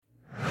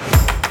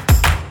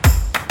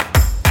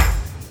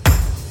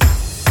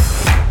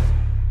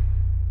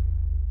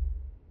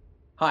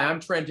Hi,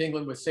 I'm Trent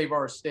England with Save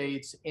Our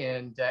States.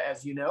 And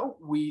as you know,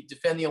 we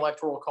defend the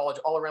Electoral College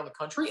all around the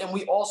country. And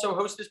we also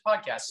host this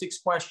podcast, 6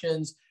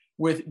 Questions,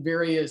 with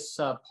various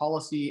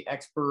policy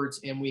experts.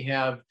 And we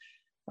have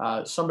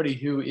somebody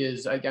who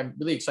is, I'm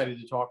really excited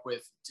to talk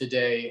with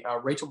today.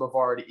 Rachel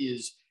Bovard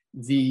is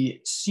the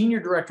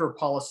Senior Director of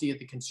Policy at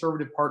the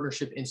Conservative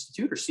Partnership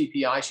Institute, or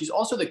CPI. She's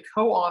also the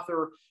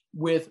co-author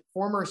with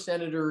former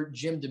Senator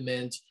Jim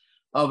DeMint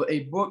of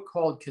a book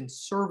called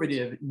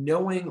Conservative: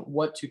 Knowing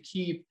What to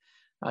Keep.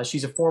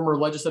 She's a former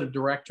legislative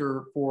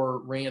director for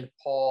Rand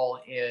Paul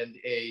and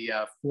a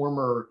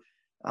former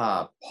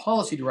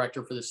policy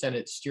director for the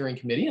Senate Steering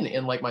Committee.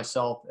 And like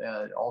myself,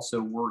 also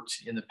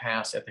worked in the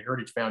past at the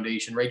Heritage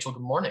Foundation. Rachel,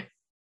 good morning.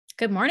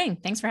 Good morning.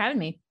 Thanks for having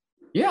me.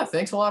 Yeah,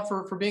 thanks a lot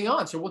for being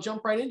on. So we'll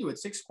jump right into it.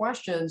 6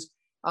 questions.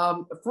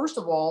 First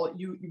of all,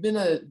 you've been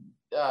a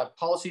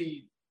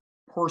policy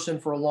person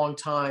for a long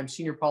time,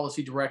 senior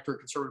policy director at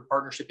Conservative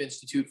Partnership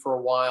Institute for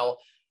a while.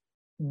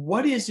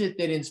 What is it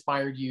that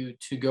inspired you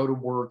to go to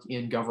work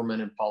in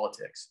government and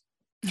politics?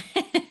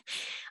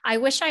 I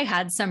wish I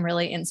had some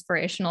really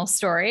inspirational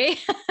story,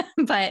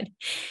 but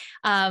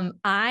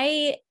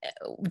I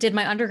did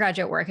my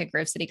undergraduate work at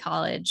Grove City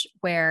College,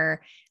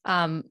 where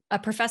a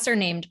professor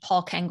named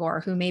Paul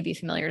Kengor, who may be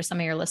familiar to some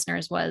of your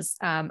listeners, was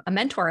a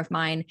mentor of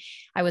mine.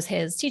 I was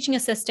his teaching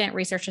assistant,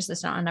 research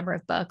assistant on a number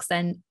of books.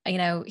 And,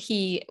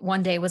 he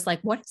one day was like,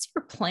 "What is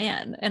your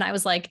plan?" And I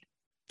was like,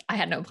 I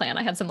had no plan.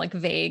 I had some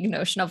vague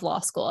notion of law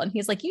school. And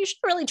he's like, "You should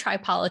really try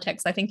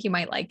politics. I think you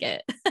might like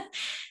it."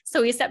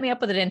 So he set me up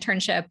with an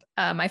internship,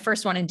 my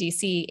first one in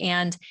DC.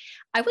 And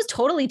I was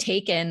totally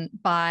taken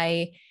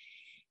by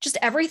just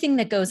everything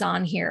that goes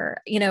on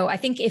here. I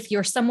think if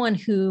you're someone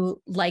who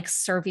likes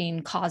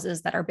serving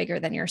causes that are bigger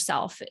than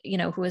yourself,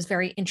 who is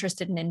very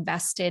interested and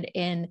invested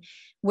in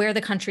where the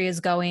country is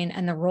going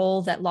and the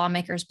role that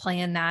lawmakers play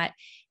in that,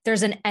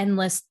 there's an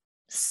endless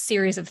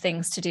series of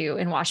things to do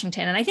in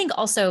Washington. And I think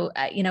also,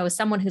 as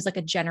someone who's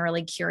a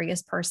generally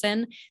curious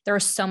person, there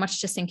is so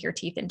much to sink your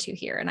teeth into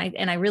here. And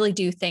I really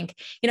do think,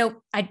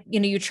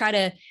 you try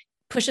to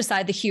push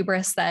aside the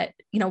hubris that,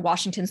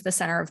 Washington's the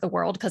center of the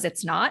world, because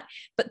it's not,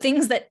 but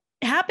things that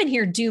happen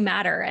here do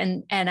matter.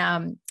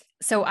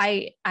 So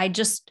I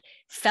just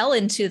fell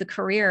into the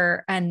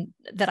career and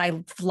that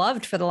I've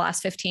loved for the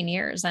last 15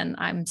 years. And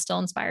I'm still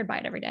inspired by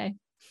it every day.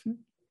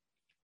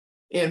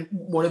 And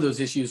one of those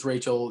issues,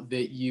 Rachel,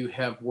 that you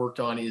have worked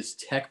on is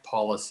tech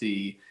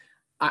policy.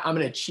 I'm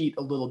going to cheat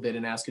a little bit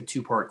and ask a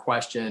 2-part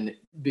question,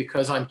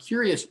 because I'm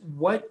curious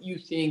what you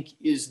think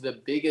is the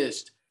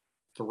biggest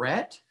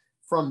threat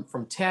from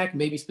tech,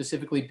 maybe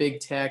specifically big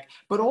tech,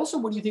 but also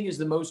what do you think is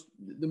the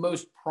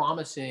most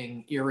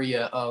promising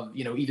area of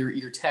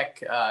either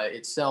tech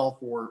itself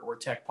or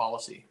tech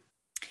policy?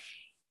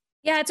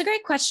 Yeah, it's a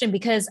great question,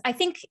 because I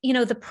think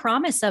the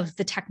promise of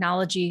the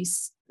technology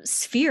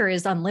sphere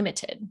is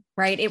unlimited,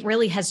 right? It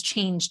really has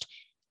changed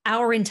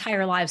our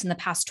entire lives in the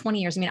past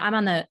 20 years. I mean, I'm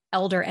on the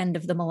elder end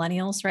of the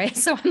millennials, right?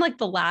 So I'm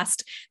the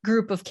last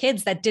group of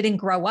kids that didn't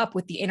grow up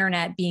with the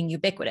internet being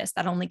ubiquitous.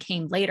 That only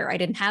came later. I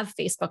didn't have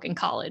Facebook in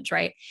college,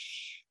 right?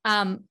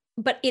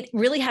 But it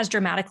really has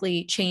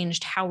dramatically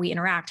changed how we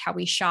interact, how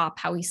we shop,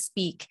 how we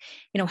speak,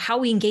 how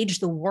we engage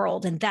the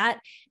world. And that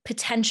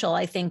potential,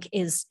 I think,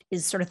 is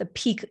sort of the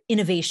peak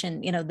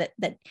innovation,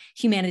 that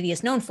humanity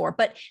is known for.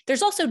 But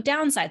there's also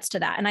downsides to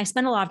that. And I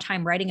spend a lot of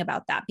time writing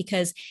about that,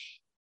 because,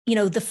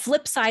 the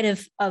flip side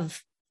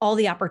of all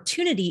the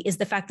opportunity is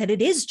the fact that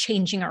it is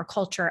changing our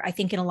culture, I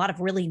think, in a lot of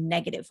really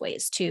negative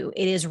ways too.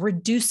 It is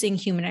reducing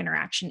human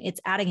interaction.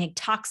 It's adding a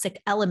toxic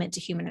element to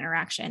human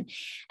interaction.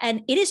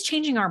 And it is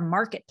changing our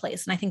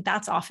marketplace. And I think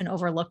that's often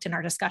overlooked in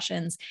our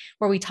discussions,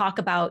 where we talk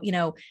about,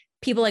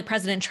 people like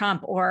President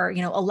Trump or,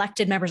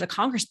 elected members of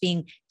Congress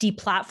being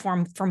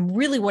deplatformed from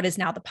really what is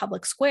now the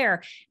public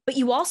square. But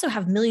you also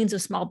have millions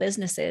of small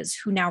businesses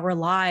who now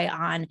rely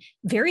on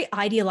very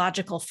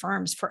ideological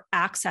firms for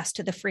access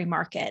to the free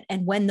market.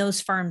 And when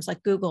those firms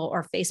like Google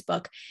or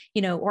Facebook,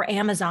 or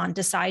Amazon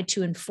decide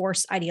to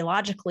enforce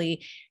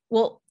ideologically,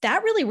 well,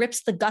 that really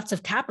rips the guts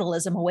of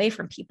capitalism away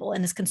from people.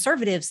 And as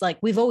conservatives,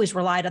 we've always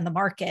relied on the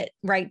market,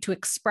 right, to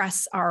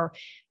express our,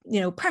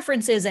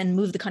 preferences and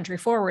move the country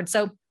forward.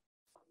 So,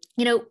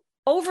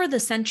 over the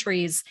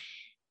centuries,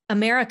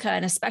 America,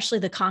 and especially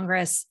the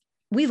Congress,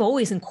 we've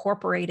always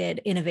incorporated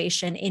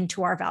innovation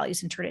into our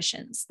values and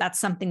traditions. That's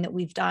something that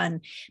we've done.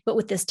 But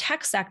with this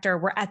tech sector,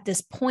 we're at this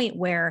point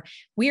where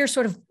we are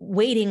sort of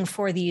waiting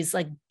for these,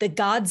 the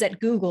gods at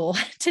Google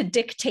to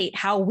dictate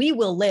how we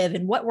will live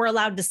and what we're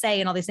allowed to say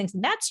and all these things.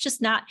 And that's just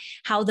not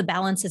how the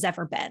balance has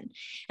ever been.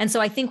 And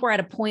so I think we're at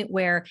a point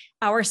where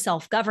our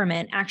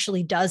self-government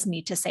actually does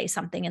need to say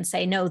something and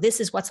say, no, this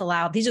is what's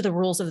allowed. These are the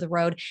rules of the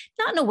road,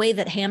 not in a way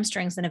that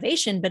hamstrings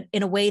innovation, but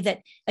in a way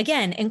that,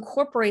 again,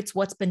 incorporates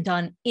what's been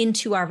done into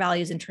into our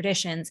values and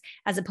traditions,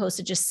 as opposed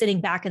to just sitting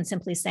back and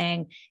simply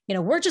saying,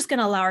 we're just going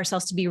to allow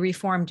ourselves to be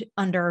reformed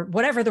under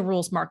whatever the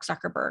rules Mark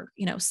Zuckerberg,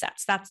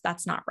 sets.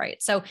 That's not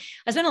right. So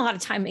I spent a lot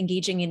of time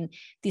engaging in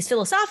these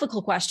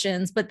philosophical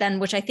questions, but then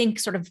which I think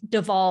sort of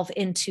devolve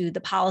into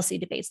the policy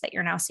debates that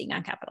you're now seeing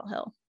on Capitol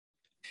Hill.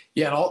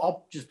 Yeah, and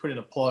I'll just put in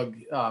a plug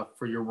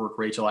for your work,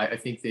 Rachel. I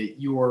think that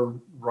your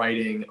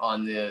writing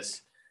on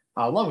this,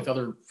 along with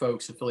other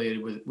folks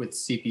affiliated with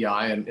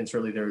CPI, and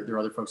certainly there are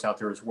other folks out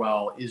there as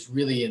well, is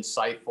really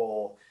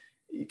insightful,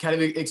 kind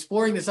of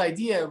exploring this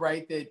idea,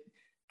 right, that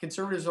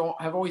conservatives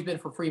have always been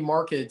for free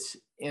markets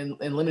and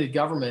limited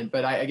government.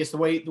 But I guess the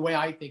way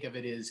I think of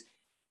it is,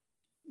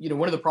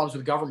 one of the problems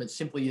with government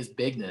simply is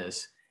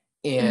bigness.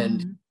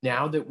 And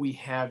now that we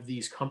have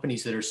these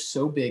companies that are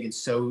so big and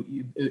so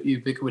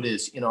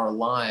ubiquitous in our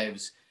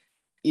lives,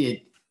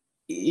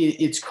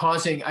 it's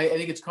causing, I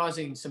think it's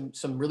causing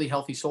some really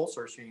healthy soul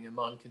searching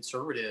among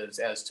conservatives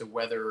as to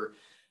whether,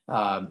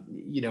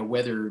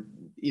 whether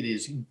it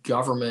is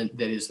government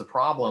that is the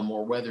problem,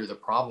 or whether the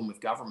problem with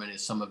government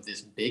is some of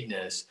this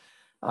bigness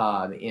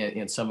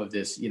and some of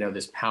this,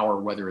 this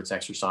power, whether it's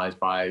exercised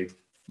by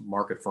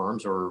market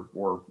firms or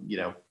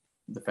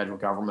the federal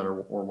government or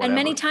whatever. And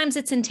many times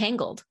it's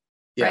entangled.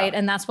 Right.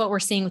 And that's what we're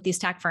seeing with these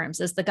tech firms,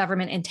 is the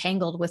government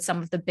entangled with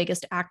some of the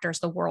biggest actors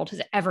the world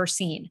has ever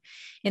seen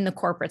in the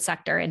corporate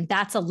sector. And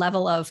that's a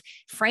level of,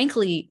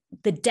 frankly,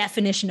 the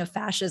definition of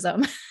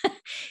fascism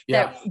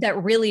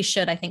that really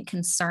should, I think,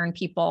 concern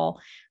people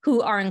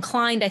who are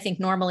inclined, I think,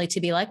 normally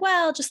to be like,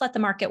 well, just let the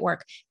market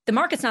work. The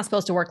market's not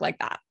supposed to work like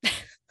that.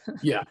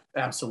 Yeah,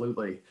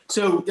 absolutely.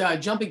 So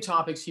jumping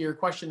topics here,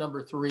 question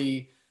number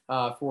 3.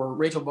 For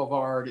Rachel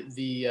Bovard,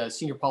 the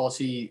Senior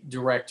Policy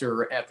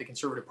Director at the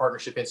Conservative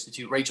Partnership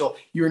Institute. Rachel,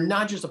 you're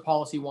not just a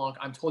policy wonk.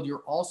 I'm told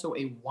you're also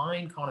a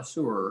wine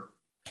connoisseur.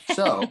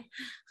 So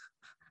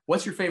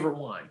what's your favorite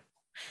wine?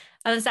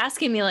 I was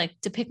asking me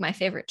to pick my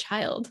favorite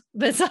child,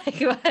 but it's like,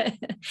 what?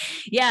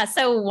 Yeah.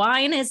 So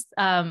wine is,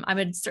 I'm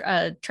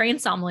a trained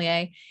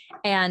sommelier,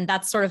 and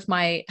that's sort of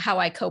how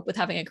I cope with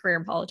having a career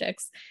in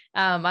politics.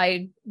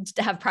 I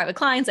have private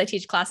clients. I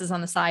teach classes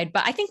on the side,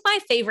 but I think my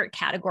favorite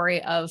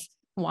category of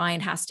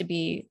wine has to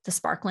be the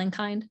sparkling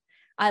kind.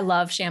 I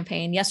love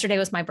champagne. Yesterday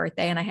was my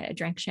birthday, and I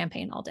drank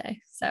champagne all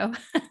day. So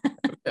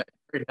okay.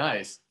 Very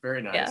nice.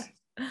 Very nice.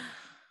 Yeah.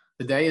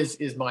 Today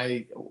is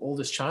my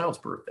oldest child's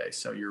birthday.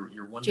 So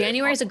you're one day.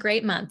 January is a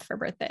great month for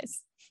birthdays.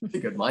 It's a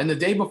good month. And the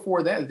day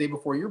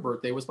before your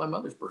birthday was my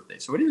mother's birthday.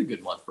 So it is a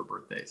good month for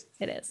birthdays.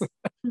 It is.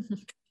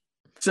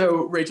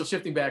 So Rachel,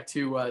 shifting back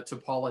to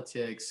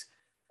politics,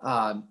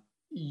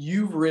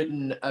 you've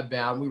written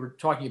about, we were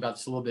talking about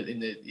this a little bit in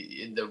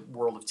the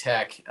world of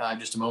tech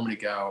just a moment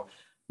ago,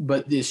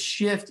 but this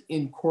shift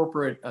in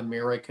corporate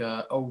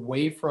America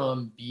away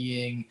from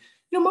being,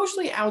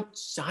 mostly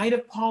outside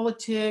of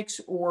politics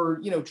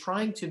or,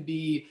 trying to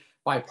be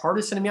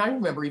bipartisan. I mean, I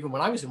remember even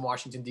when I was in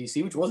Washington,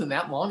 D.C., which wasn't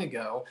that long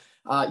ago,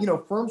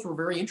 firms were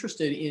very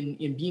interested in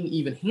being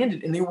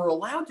even-handed, and they were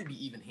allowed to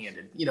be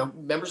even-handed.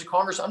 Members of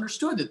Congress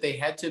understood that they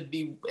had to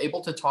be able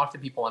to talk to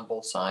people on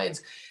both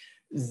sides.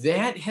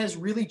 That has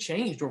really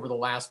changed over the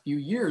last few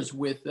years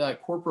with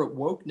corporate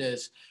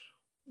wokeness.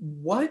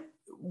 What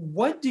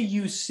do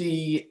you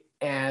see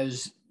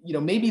as,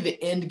 maybe the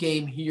end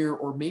game here,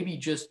 or maybe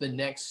just the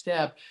next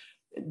step?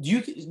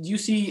 Do you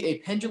see a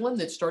pendulum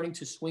that's starting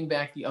to swing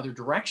back the other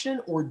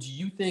direction, or do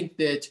you think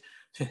that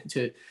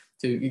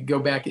to go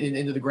back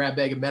into the grab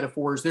bag of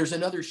metaphors, there's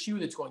another shoe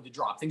that's going to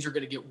drop? Things are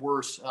going to get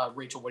worse.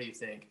 Rachel, what do you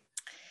think?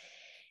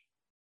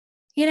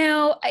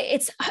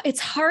 It's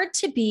hard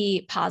to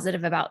be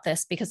positive about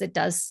this because it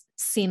does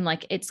seem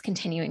like it's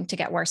continuing to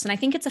get worse. And I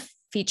think it's a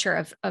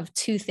feature of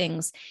two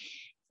things.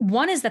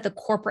 One is that the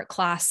corporate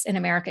class in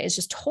America is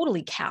just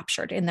totally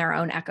captured in their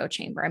own echo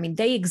chamber. I mean,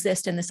 they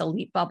exist in this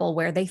elite bubble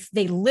where they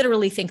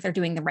literally think they're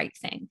doing the right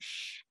thing.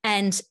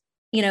 And,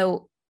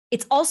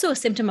 it's also a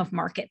symptom of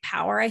market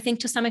power, I think,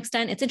 to some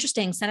extent. It's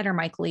interesting. Senator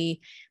Mike Lee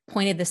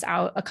pointed this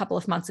out a couple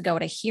of months ago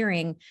at a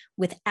hearing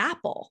with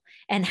Apple,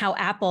 and how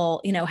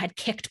Apple, had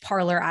kicked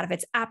Parler out of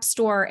its app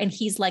store. And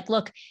he's like,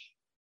 look,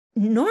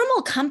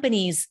 normal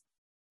companies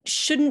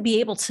shouldn't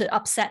be able to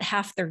upset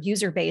half their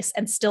user base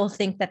and still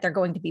think that they're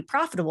going to be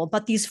profitable.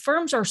 But these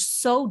firms are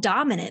so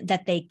dominant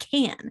that they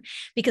can,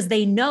 because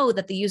they know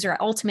that the user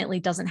ultimately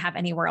doesn't have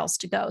anywhere else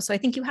to go. So I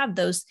think you have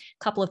those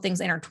couple of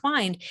things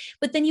intertwined,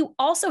 but then you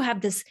also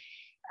have this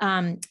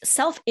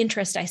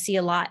self-interest I see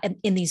a lot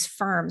in these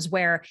firms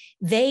where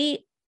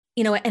they,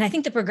 and I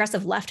think the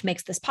progressive left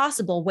makes this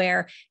possible,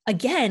 where,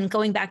 again,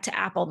 going back to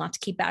Apple, not to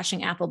keep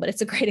bashing Apple, but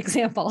it's a great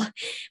example,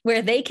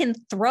 where they can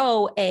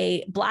throw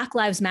a Black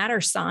Lives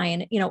Matter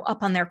sign,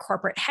 up on their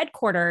corporate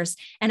headquarters,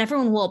 and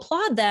everyone will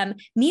applaud them.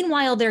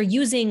 Meanwhile, they're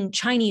using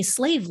Chinese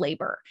slave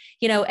labor,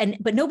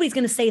 but nobody's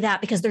going to say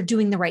that because they're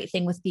doing the right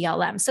thing with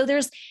BLM. So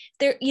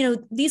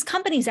these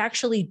companies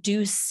actually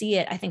do see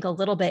it, I think, a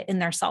little bit in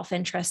their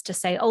self-interest to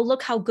say, oh,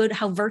 look how good,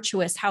 how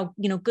virtuous, how,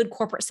 good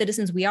corporate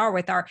citizens we are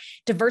with our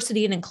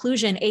diversity and inclusion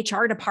inclusion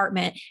HR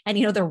department and,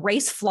 the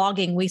race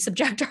flogging we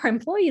subject our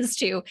employees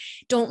to,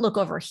 don't look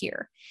over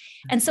here.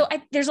 And so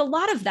there's a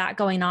lot of that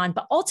going on,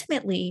 but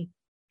ultimately,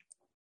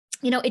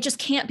 it just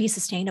can't be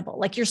sustainable.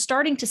 Like, you're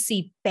starting to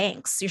see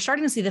banks, you're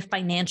starting to see the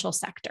financial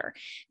sector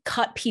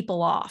cut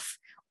people off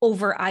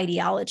over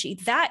ideology.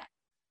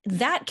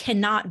 That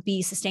cannot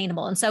be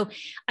sustainable. And so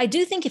I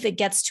do think if it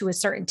gets to a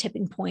certain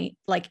tipping point,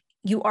 like,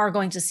 you are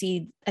going to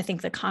see, I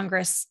think the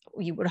Congress,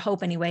 you would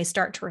hope anyway,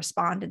 start to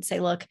respond and say,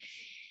 look,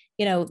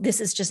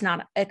 this is just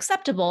not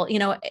acceptable,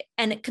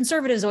 and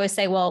conservatives always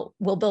say, well,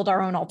 we'll build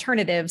our own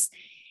alternatives,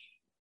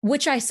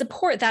 which I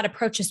support that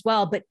approach as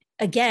well. But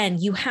again,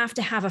 you have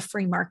to have a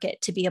free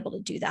market to be able to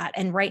do that.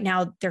 And right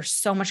now there's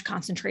so much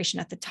concentration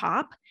at the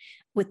top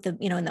with the,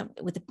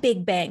 with the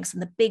big banks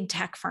and the big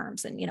tech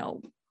firms and,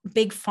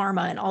 big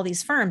pharma and all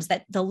these firms,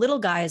 that the little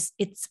guys,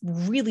 it's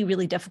really,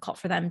 really difficult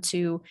for them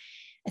to,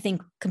 I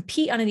think,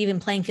 compete on an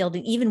even playing field.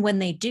 And even when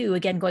they do,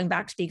 again, going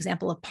back to the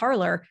example of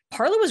Parler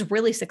was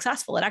really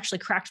successful. It actually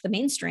cracked the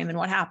mainstream. And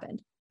what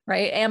happened?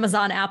 Right?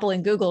 Amazon, Apple,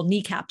 and Google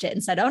kneecapped it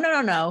and said, oh,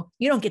 no,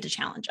 you don't get to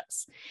challenge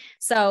us.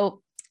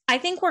 So I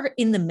think we're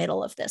in the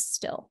middle of this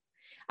still.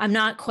 I'm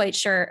not quite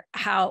sure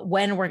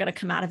when we're going to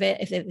come out of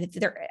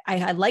it.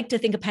 I'd like to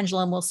think a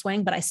pendulum will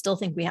swing, but I still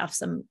think we have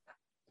some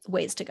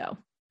ways to go.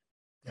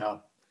 Yeah.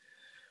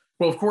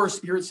 Well, of course,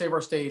 here at Save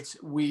Our States,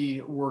 we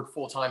work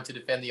full-time to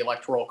defend the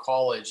Electoral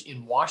College.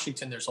 In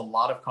Washington, there's a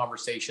lot of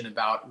conversation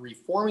about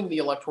reforming the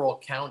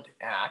Electoral Count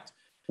Act,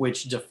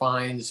 which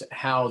defines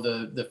how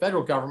the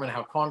federal government,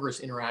 how Congress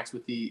interacts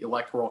with the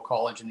Electoral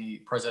College and the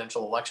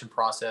presidential election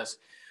process.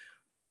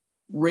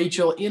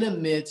 Rachel, in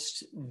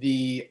amidst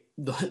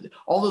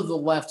all of the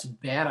left's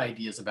bad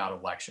ideas about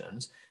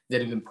elections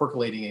that have been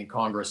percolating in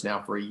Congress now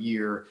for a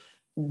year,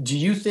 do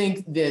you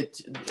think that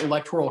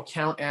Electoral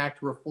Count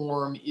Act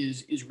reform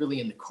is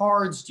really in the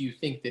cards? Do you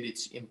think that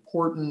it's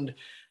important?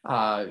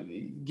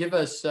 Give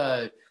us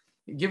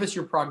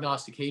your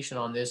prognostication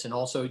on this, and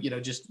also,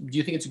 just do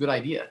you think it's a good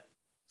idea?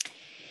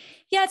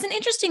 Yeah, it's an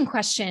interesting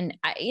question.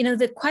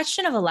 The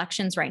question of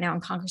elections right now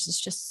in Congress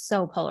is just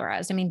so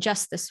polarized. I mean,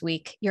 just this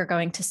week, you're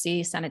going to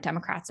see Senate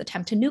Democrats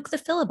attempt to nuke the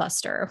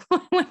filibuster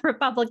when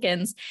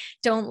Republicans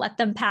don't let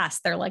them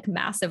pass their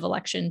massive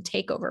election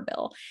takeover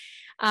bill.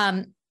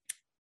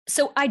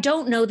 So I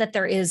don't know that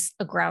there is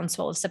a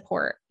groundswell of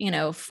support,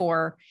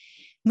 for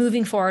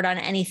moving forward on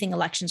anything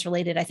elections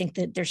related. I think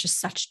that there's just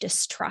such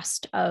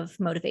distrust of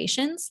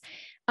motivations.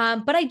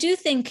 But I do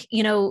think,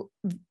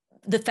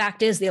 the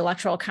fact is the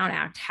Electoral Count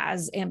Act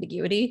has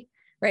ambiguity,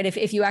 right?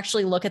 If you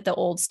actually look at the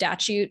old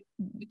statute,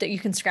 that you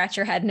can scratch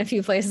your head in a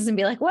few places and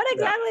be like, what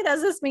exactly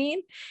does this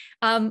mean?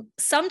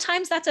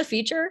 Sometimes that's a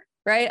feature,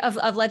 right,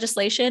 of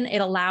legislation. It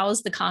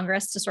allows the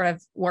Congress to sort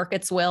of work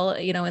its will,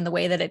 in the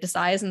way that it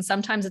decides. And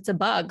sometimes it's a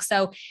bug.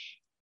 So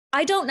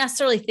I don't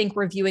necessarily think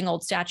reviewing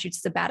old statutes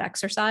is a bad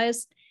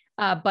exercise,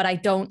 but I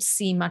don't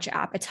see much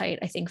appetite,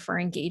 I think, for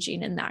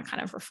engaging in that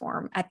kind of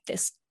reform at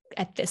this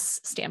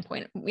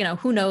standpoint.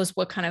 Who knows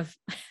what kind of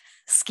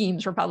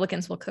schemes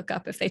Republicans will cook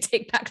up if they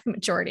take back the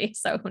majority.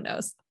 So who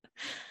knows?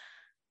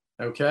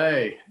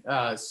 Okay.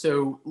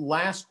 So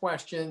last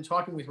question,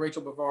 talking with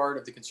Rachel Bovard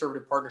of the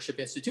Conservative Partnership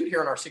Institute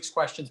here on our 6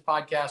 Questions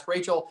podcast.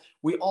 Rachel,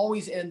 we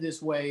always end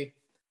this way.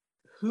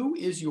 Who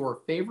is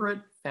your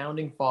favorite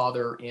founding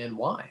father and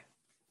why?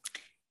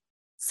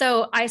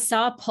 So I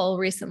saw a poll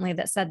recently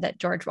that said that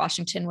George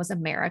Washington was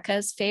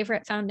America's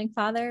favorite founding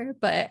father,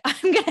 but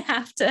I'm going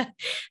to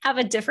have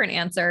a different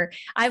answer.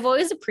 I've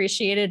always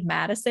appreciated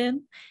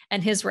Madison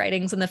and his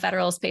writings in the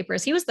Federalist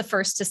Papers. He was the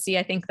first to see,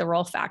 I think, the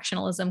role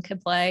factionalism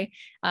could play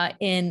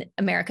in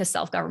America's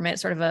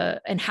self-government,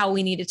 and how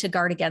we needed to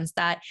guard against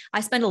that.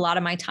 I spend a lot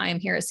of my time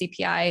here at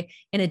CPI,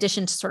 in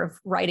addition to sort of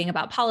writing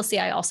about policy,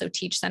 I also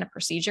teach Senate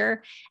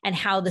procedure and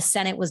how the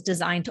Senate was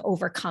designed to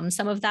overcome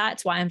some of that.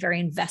 It's why I'm very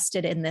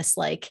invested in this,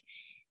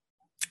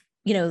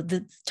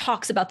 the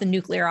talks about the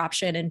nuclear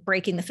option and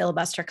breaking the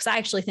filibuster, because I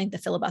actually think the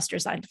filibuster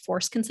is designed to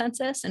force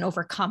consensus and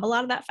overcome a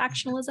lot of that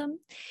factionalism.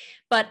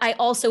 But I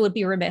also would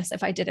be remiss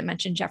if I didn't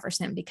mention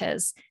Jefferson,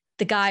 because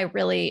the guy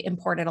really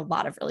imported a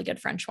lot of really good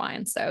French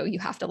wine. So you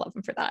have to love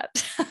him for that.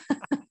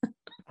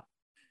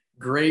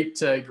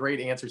 Great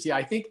answers. Yeah,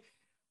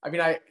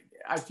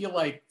 I feel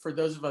like for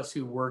those of us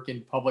who work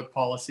in public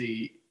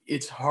policy,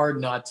 it's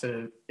hard not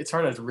to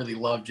really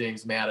love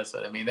James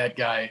Madison. I mean, that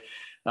guy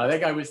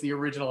was the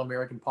original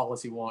American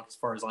policy wonk, as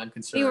far as I'm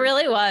concerned. He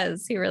really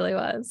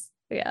was.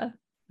 Yeah.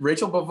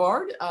 Rachel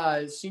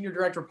Bovard, Senior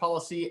Director of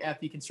Policy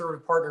at the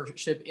Conservative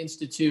Partnership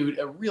Institute,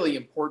 a really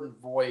important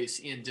voice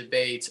in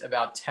debates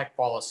about tech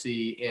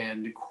policy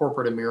and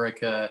corporate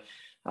America,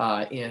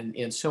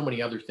 and so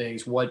many other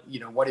things. What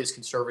is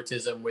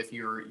conservatism, with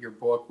your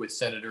book with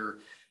Senator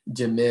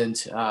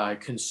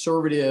DeMint,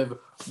 conservative?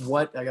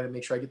 What, I got to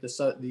make sure I get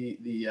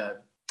the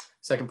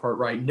second part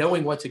right.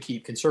 Knowing what to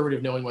keep,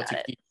 conservative, knowing what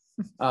to keep.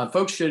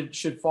 Folks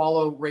should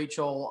follow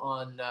Rachel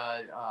on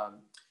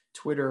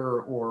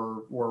Twitter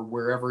or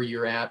wherever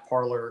you're at,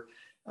 Parler.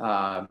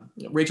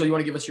 Rachel, you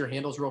want to give us your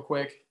handles real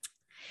quick?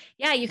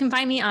 Yeah, you can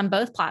find me on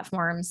both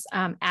platforms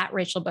at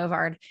Rachel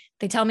Bovard.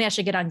 They tell me I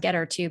should get on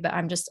Getter too, but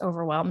I'm just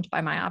overwhelmed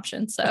by my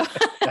options. So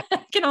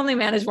I can only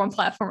manage one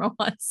platform at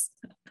once.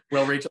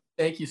 Well, Rachel,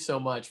 thank you so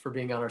much for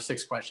being on our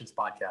Six Questions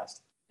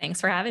podcast.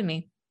 Thanks for having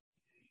me.